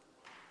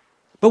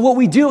 but what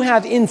we do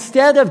have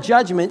instead of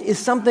judgment is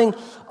something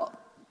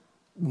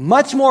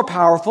much more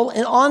powerful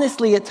and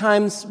honestly at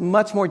times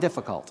much more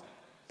difficult.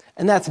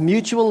 And that's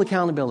mutual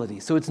accountability.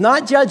 So it's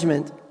not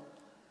judgment,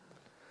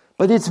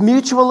 but it's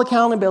mutual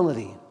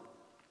accountability.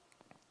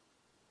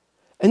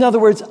 In other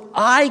words,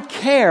 I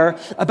care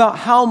about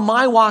how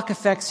my walk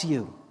affects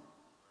you.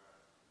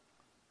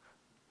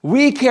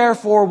 We care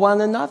for one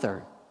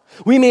another.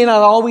 We may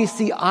not always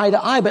see eye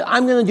to eye, but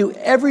I'm going to do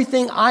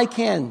everything I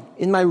can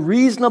in my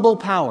reasonable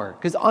power.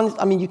 Because,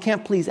 you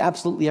can't please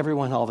absolutely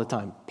everyone all the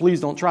time. Please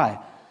don't try.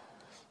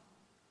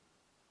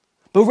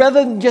 But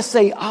rather than just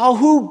say,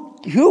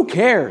 who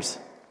cares?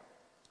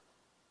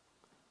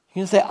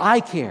 You're going to say,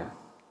 I care.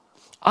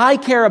 I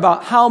care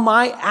about how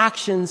my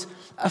actions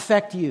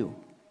affect you.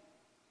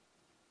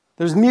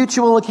 There's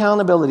mutual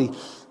accountability.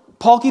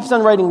 Paul keeps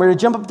on writing. We're going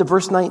to jump up to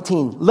verse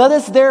 19. Let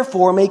us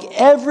therefore make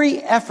every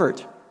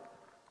effort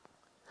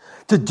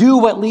to do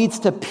what leads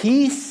to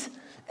peace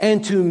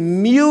and to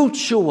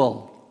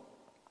mutual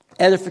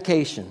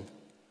edification.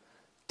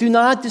 Do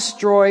not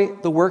destroy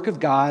the work of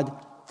God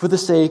for the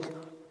sake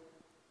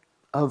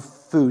of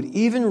food,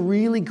 even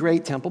really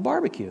great temple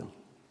barbecue.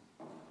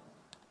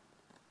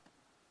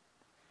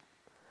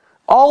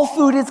 All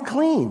food is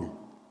clean.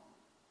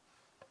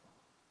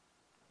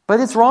 But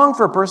it's wrong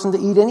for a person to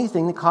eat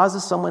anything that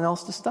causes someone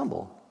else to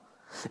stumble.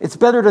 It's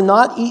better to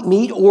not eat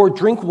meat or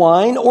drink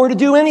wine or to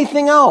do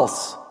anything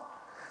else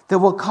that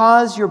will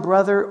cause your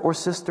brother or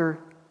sister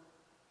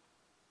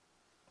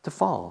to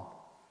fall.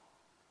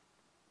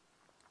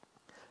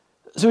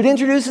 So it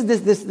introduces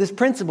this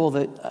principle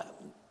that I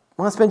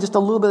want to spend just a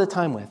little bit of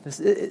time with.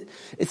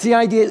 It's the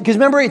idea, because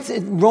remember, it's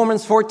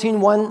Romans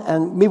 14:1,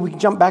 and maybe we can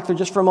jump back there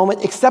just for a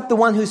moment. Except the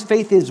one whose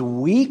faith is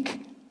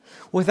weak,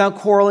 without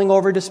quarreling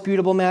over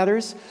disputable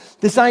matters.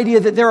 This idea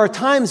that there are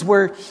times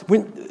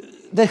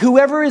that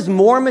whoever is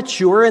more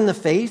mature in the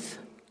faith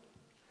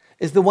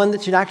is the one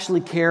that should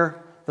actually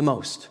care the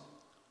most.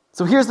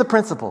 So here's the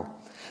principle.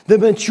 The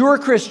mature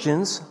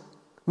Christians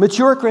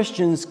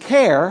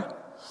care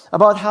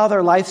about how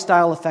their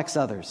lifestyle affects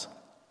others.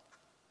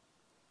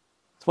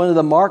 It's one of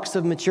the marks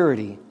of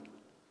maturity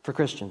for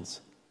Christians.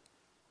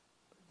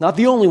 Not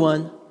the only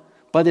one,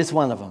 but it's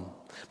one of them.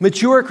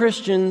 Mature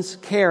Christians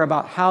care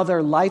about how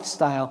their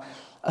lifestyle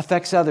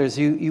affects others.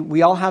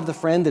 We all have the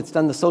friend that's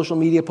done the social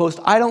media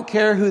post, I don't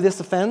care who this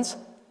offends.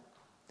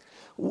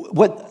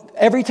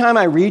 Every time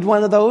I read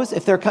one of those,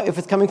 if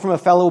it's coming from a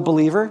fellow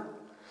believer,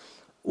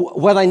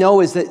 what I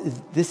know is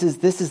that this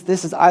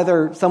is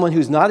either someone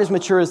who's not as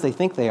mature as they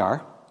think they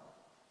are,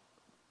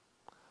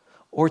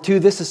 or two,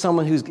 this is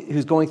someone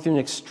who's going through an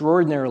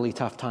extraordinarily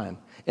tough time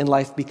in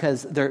life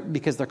because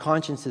their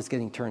conscience is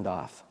getting turned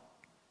off.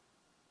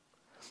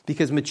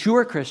 Because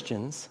mature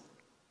Christians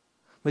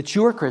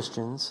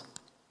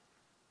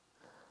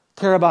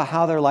care about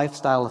how their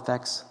lifestyle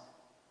affects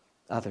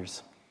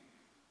others.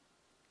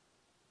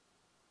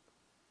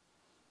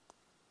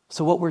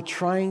 So what we're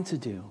trying to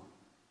do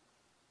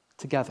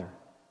together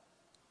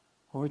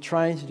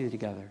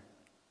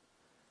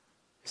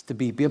is to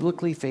be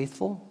biblically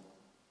faithful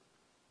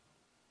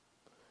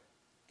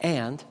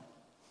and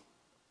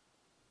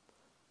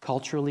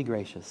culturally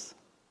gracious.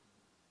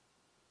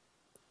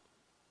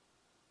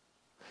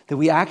 That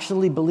we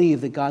actually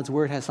believe that God's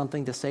Word has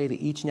something to say to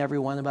each and every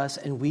one of us,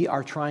 and we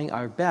are trying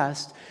our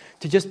best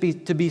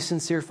to be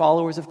sincere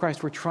followers of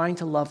Christ. We're trying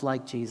to love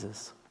like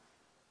Jesus.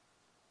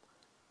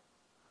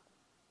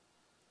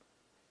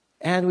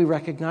 And we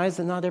recognize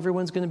that not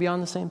everyone's going to be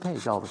on the same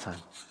page all the time.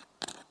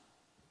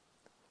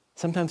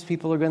 Sometimes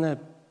people are going to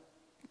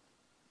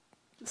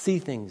see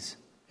things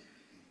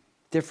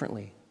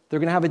differently. They're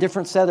going to have a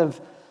different set of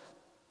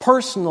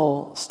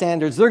personal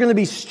standards. They're going to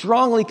be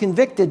strongly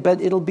convicted,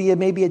 but it'll be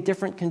maybe a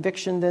different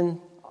conviction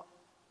than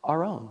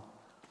our own.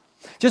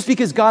 Just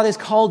because God has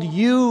called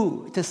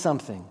you to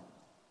something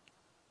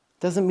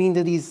doesn't mean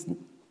that He's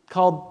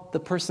called the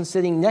person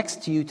sitting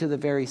next to you to the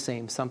very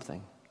same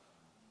something.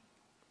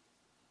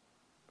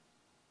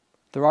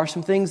 There are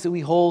some things that we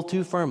hold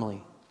too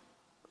firmly.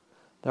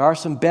 There are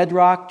some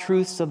bedrock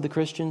truths of the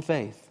Christian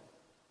faith.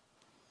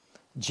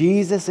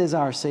 Jesus is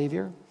our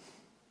Savior.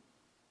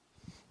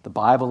 The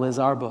Bible is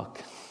our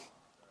book.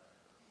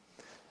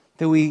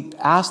 That we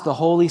ask the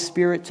Holy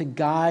Spirit to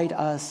guide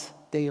us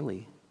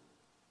daily.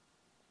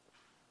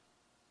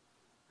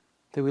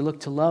 That we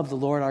look to love the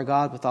Lord our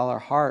God with all our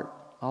heart,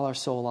 all our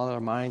soul, all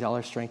our mind, all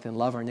our strength, and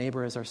love our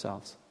neighbor as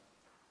ourselves.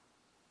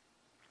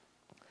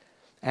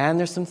 And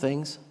there's some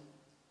things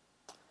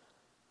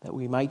that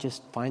we might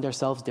just find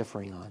ourselves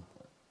differing on.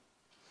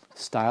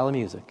 Style of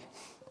music,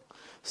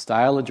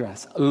 style of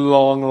dress, a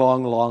long,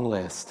 long, long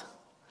list.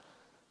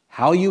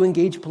 How you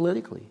engage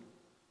politically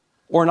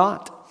or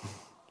not.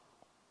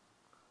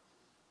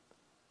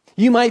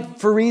 You might,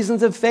 for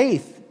reasons of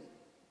faith,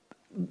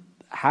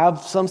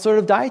 have some sort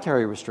of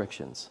dietary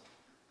restrictions.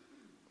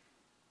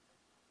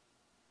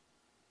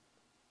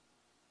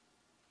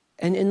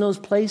 And in those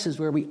places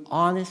where we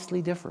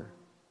honestly differ,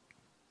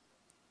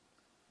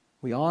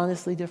 we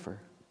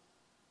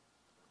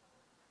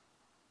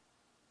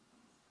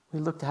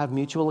look to have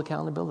mutual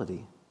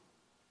accountability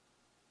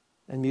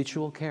and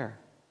mutual care.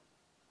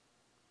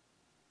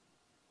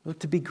 We look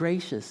to be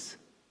gracious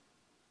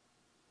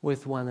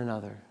with one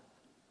another.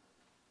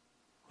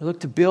 We look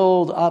to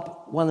build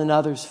up one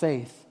another's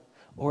faith,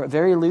 or at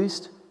very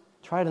least,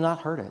 try to not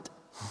hurt it.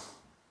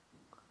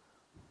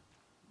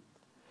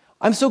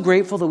 I'm so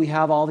grateful that we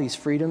have all these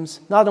freedoms,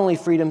 not only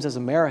freedoms as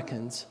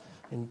Americans,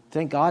 and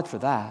thank God for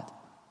that,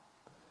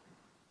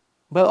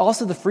 but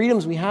also the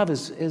freedoms we have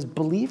as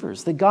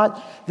believers.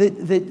 That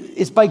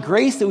it's by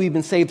grace that we've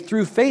been saved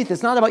through faith.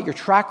 It's not about your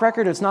track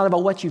record. It's not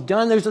about what you've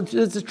done. There's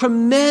a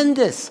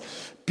tremendous,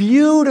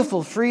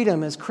 beautiful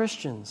freedom as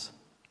Christians.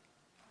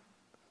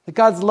 That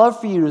God's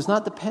love for you is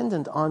not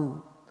dependent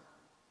on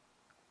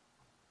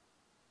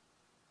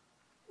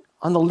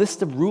the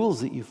list of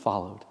rules that you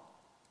followed.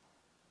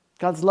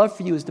 God's love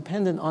for you is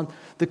dependent on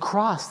the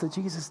cross that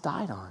Jesus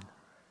died on.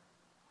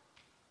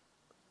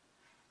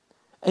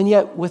 And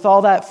yet, with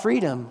all that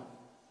freedom,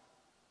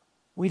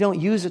 we don't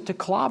use it to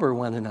clobber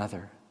one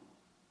another.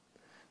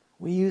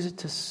 We use it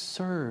to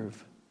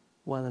serve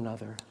one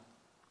another.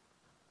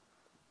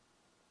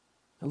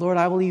 And Lord,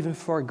 I will even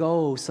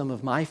forego some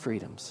of my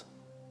freedoms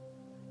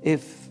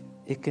if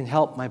it can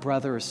help my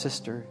brother or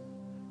sister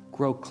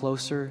grow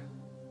closer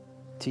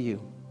to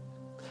you.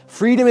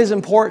 Freedom is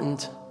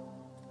important.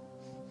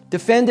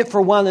 Defend it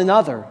for one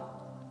another,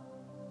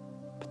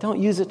 but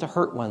don't use it to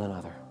hurt one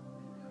another.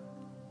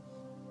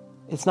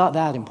 It's not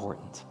that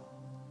important.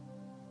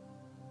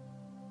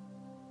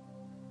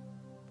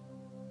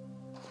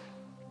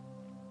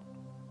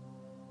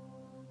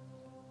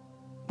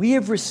 We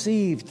have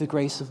received the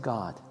grace of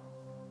God.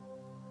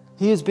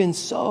 He has been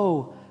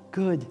so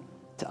good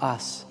to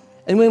us.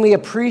 And when we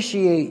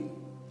appreciate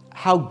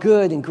how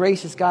good and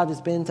gracious God has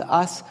been to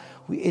us,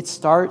 it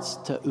starts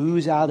to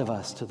ooze out of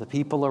us to the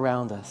people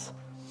around us.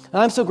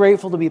 And I'm so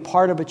grateful to be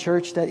part of a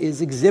church that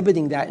is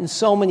exhibiting that in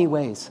so many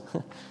ways.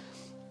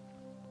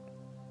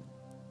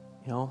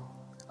 You know,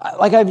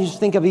 like I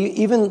just think of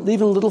even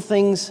little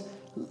things,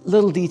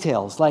 little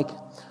details. Like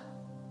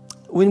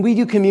when we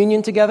do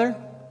communion together,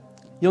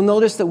 you'll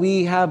notice that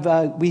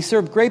we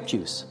serve grape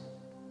juice.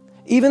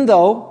 Even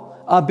though,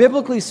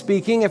 biblically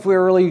speaking, if we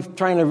were really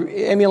trying to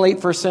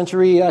emulate first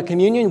century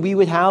communion, we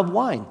would have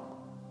wine.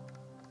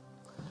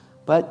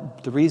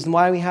 But the reason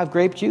why we have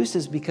grape juice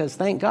is because,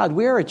 thank God,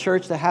 we're a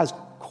church that has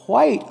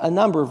quite a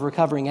number of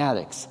recovering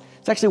addicts.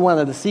 It's actually one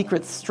of the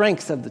secret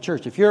strengths of the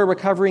church. If you're a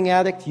recovering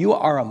addict, you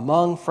are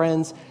among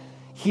friends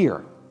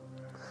here.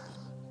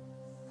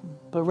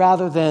 But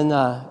rather than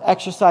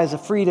exercise a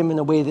freedom in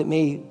a way that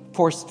may,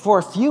 for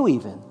a few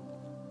even,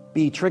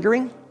 be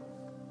triggering,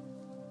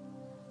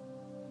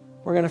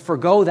 we're going to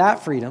forego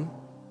that freedom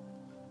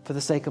for the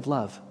sake of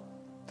love.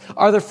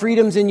 Are there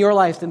freedoms in your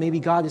life that maybe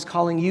God is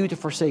calling you to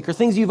forsake, or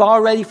things you've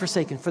already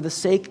forsaken for the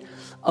sake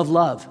of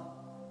love?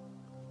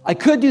 I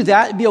could do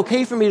that. It'd be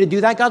okay for me to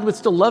do that. God would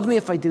still love me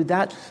if I do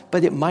that,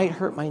 but it might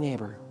hurt my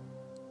neighbor.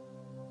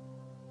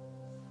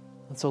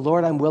 And so,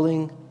 Lord, I'm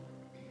willing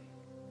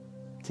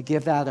to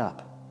give that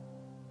up.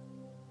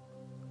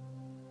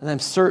 And I'm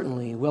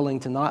certainly willing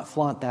to not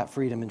flaunt that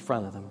freedom in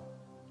front of them.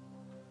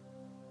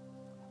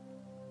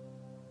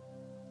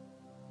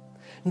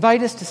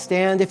 Invite us to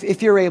stand,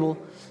 if you're able,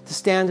 to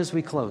stand as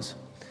we close.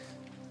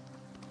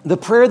 The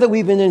prayer that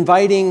we've been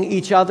inviting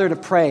each other to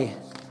pray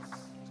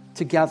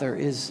together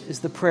is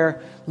the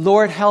prayer,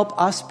 Lord, help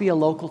us be a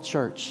local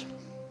church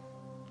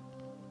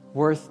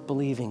worth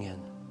believing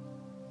in.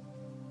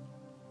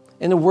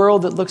 In a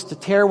world that looks to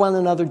tear one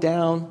another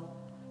down,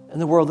 in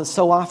a world that's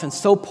so often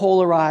so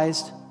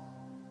polarized,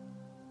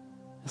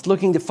 it's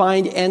looking to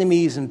find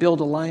enemies and build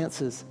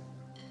alliances.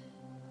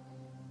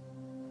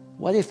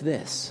 What if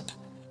this,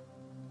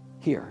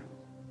 here,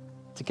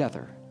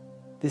 together,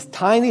 this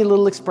tiny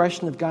little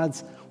expression of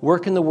God's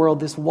work in the world,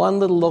 this one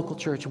little local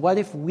church, what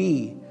if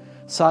we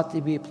sought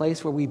to be a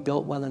place where we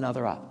built one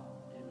another up,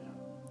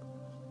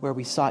 where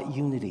we sought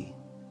unity,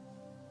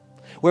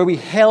 where we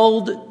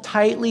held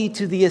tightly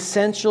to the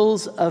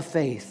essentials of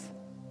faith,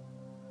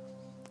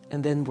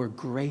 And then we're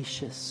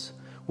gracious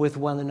with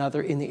one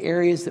another in the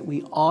areas that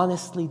we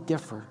honestly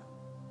differ.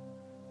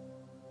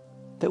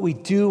 That we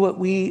do what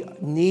we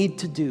need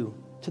to do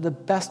to the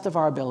best of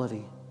our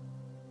ability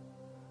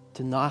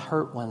to not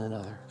hurt one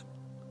another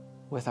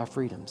with our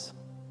freedoms.